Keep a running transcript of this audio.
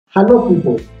Hello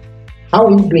people, how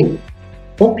are you doing?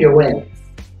 Hope you're well.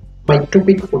 My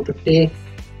topic for today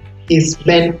is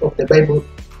Men of the Bible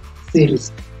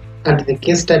series and the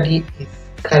case study is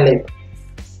Caleb.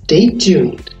 Stay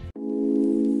tuned.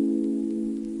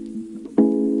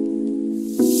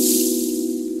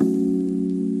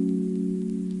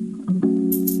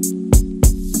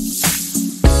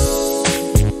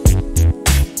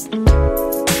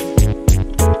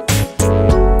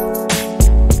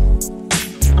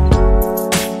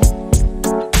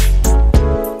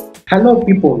 Hello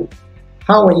people,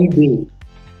 how are you doing?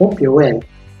 Hope you're well.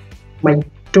 My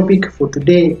topic for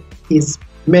today is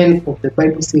Men of the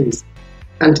Bible series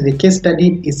and the case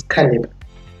study is Caleb.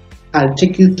 I'll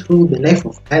take you through the life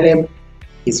of Caleb,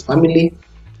 his family,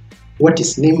 what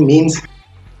his name means,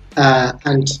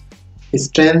 and his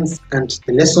strengths and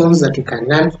the lessons that we can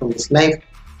learn from his life.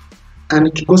 And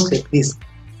it goes like this.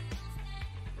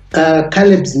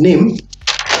 Caleb's name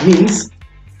means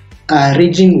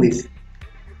raging with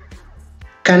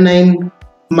canine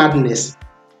madness,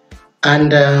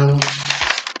 and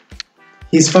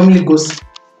his family goes.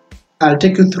 I'll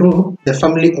take you through the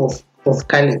family of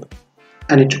Caleb,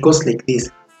 and it goes like this.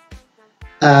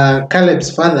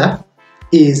 Caleb's father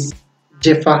is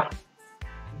Jephunneh,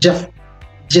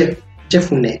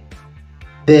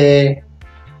 the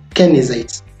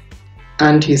Kenizites,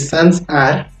 and his sons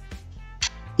are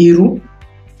Iru,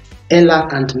 Ela,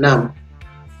 and Nam.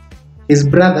 His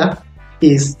brother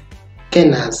is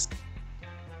Kenaz.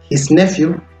 His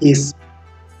nephew is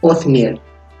Othniel,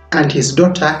 and his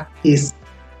daughter is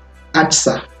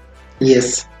Achsah.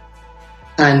 Yes,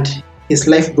 and his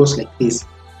life goes like this.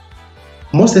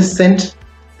 Moses sent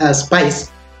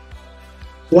spies,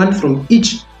 one from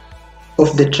each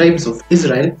of the tribes of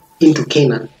Israel, into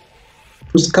Canaan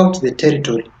to scout the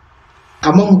territory.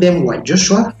 Among them were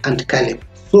Joshua and Caleb.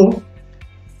 So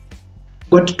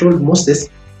God told Moses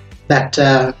that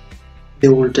they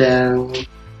would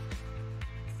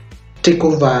take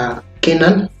over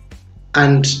Canaan,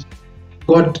 and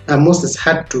Moses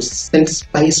had to send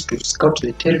spies to scout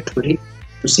the territory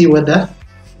to see whether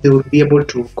they would be able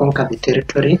to conquer the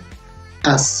territory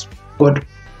as God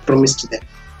promised them.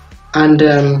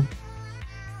 And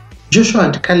Joshua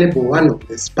and Caleb were one of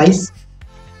the spies,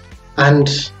 and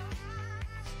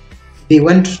they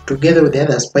went together with the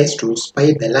other spies to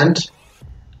spy the land,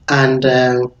 and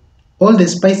all the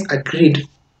spies agreed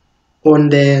on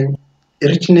the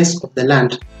richness of the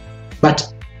land,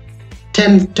 but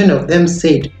 10 of them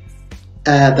said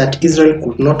that Israel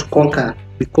could not conquer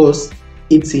because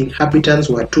its inhabitants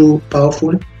were too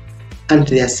powerful and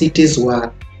their cities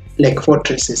were like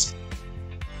fortresses.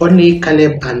 Only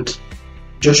Caleb and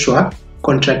Joshua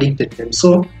contradicted them.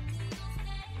 So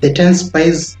the 10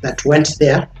 spies that went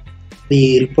there,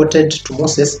 they reported to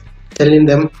Moses, telling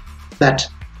them that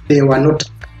they were not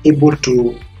able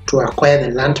to acquire the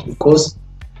land because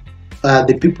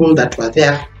the people that were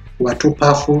there were too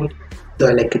powerful. They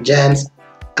were like giants,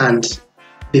 and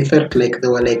they felt like they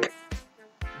were like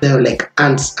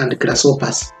ants and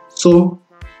grasshoppers. So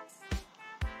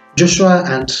Joshua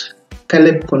and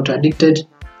Caleb contradicted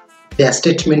their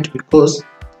statement because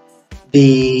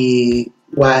they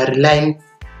were relying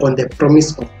on the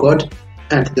promise of God,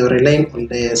 and they were relying on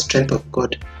the strength of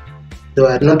God. They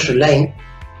were not relying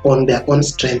on their own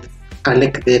strength,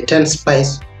 unlike the 10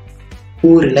 spies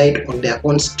who relied on their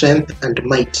own strength and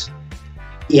might.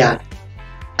 Yeah,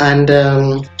 and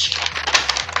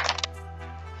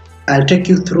I'll take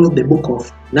you through the book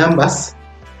of Numbers,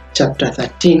 chapter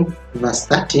 13, verse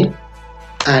 30,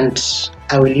 and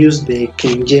I will use the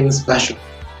King James Version.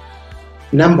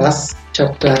 Numbers,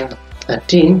 chapter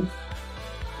 13,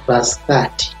 verse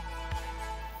 30.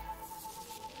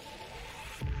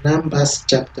 Numbers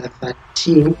chapter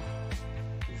 13,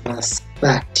 verse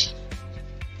 30.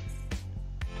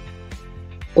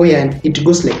 Oh yeah, and it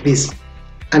goes like this.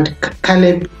 And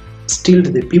Caleb stilled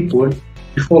the people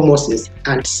before Moses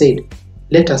and said,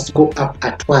 "Let us go up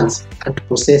at once and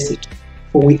possess it,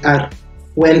 for we are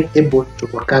well able to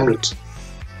overcome it."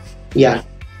 Yeah,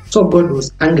 so God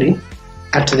was angry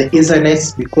at the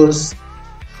Israelites because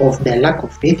of their lack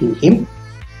of faith in Him,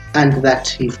 and that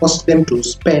He forced them to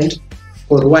spend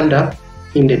or wander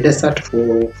in the desert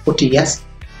for 40 years,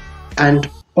 and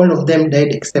all of them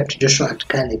died except Joshua and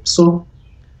Caleb. So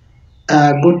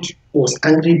God was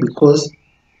angry because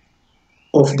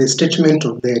of the statement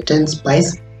of the 10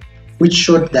 spies, which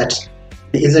showed that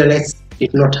the Israelites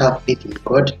did not have faith in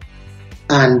God,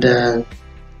 and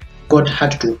God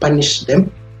had to punish them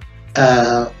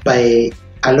by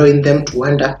allowing them to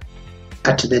wander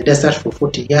at the desert for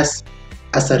 40 years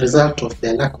as a result of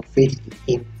their lack of faith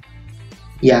in Him.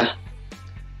 Yeah.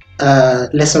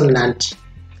 lesson learned: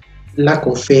 lack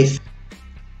of faith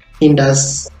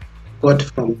hinders God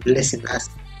from blessing us.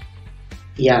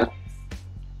 Yeah.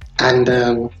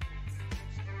 And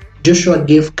Joshua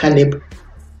gave Caleb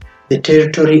the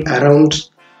territory around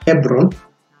Hebron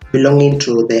belonging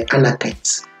to the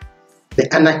Anakites. The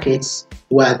Anakites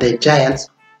were the giants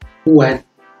who were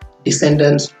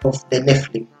descendants of the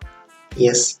Nephilim.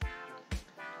 Yes.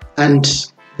 And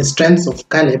the strengths of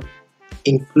Caleb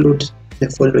include the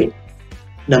following.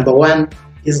 Number one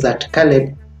is that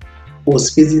Caleb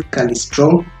was physically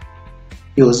strong,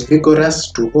 he was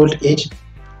vigorous to old age,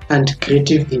 and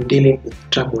creative in dealing with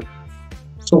trouble.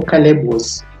 So Caleb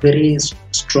was very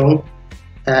strong.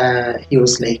 He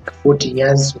was like 40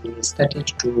 years when he started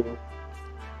to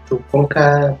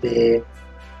conquer the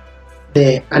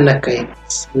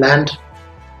Anakites' land,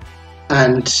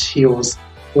 and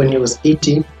when he was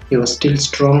 80, he was still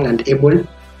strong and able.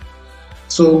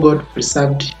 So God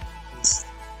preserved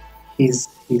his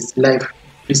life,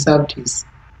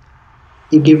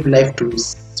 he gave life to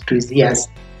his years.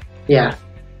 Yeah.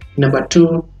 Number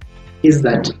two is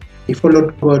that he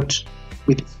followed God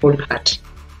with his whole heart.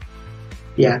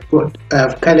 Yeah,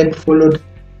 Caleb followed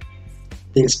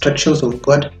the instructions of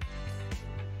God.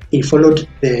 He followed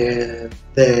the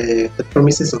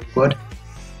promises of God.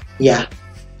 Yeah.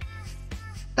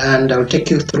 And I'll take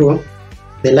you through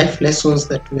the life lessons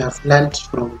that we have learned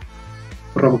from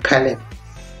Caleb.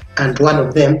 And one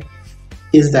of them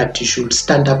is that you should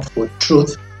stand up for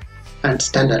truth and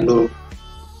stand alone.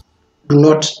 Do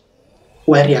not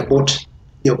worry about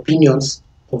the opinions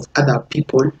of other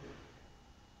people.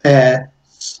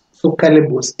 So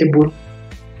Caleb was able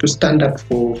to stand up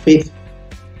for faith,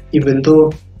 even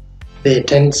though the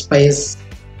 10 spies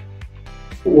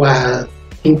were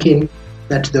thinking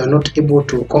that they were not able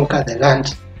to conquer the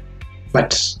land,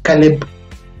 but Caleb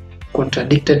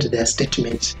contradicted their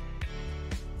statement.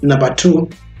 Number two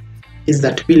is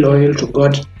that be loyal to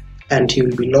God and he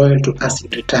will be loyal to us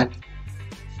in return.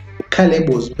 Caleb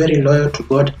was very loyal to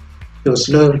God. He was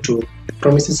loyal to the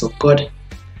promises of God,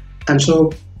 and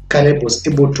so Caleb was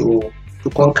able to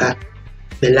conquer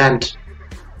the land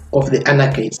of the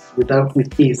Anakites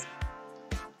with ease,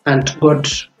 and God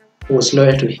was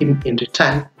loyal to him in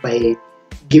return by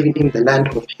giving him the land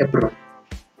of Hebron.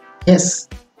 Yes,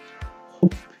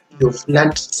 hope you've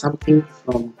learned something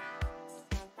from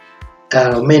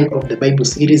Men of the Bible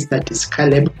series, that is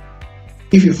Caleb.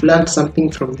 If you've learned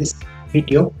something from this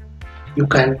video, you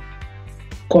can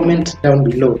comment down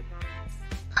below,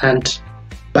 and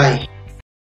bye.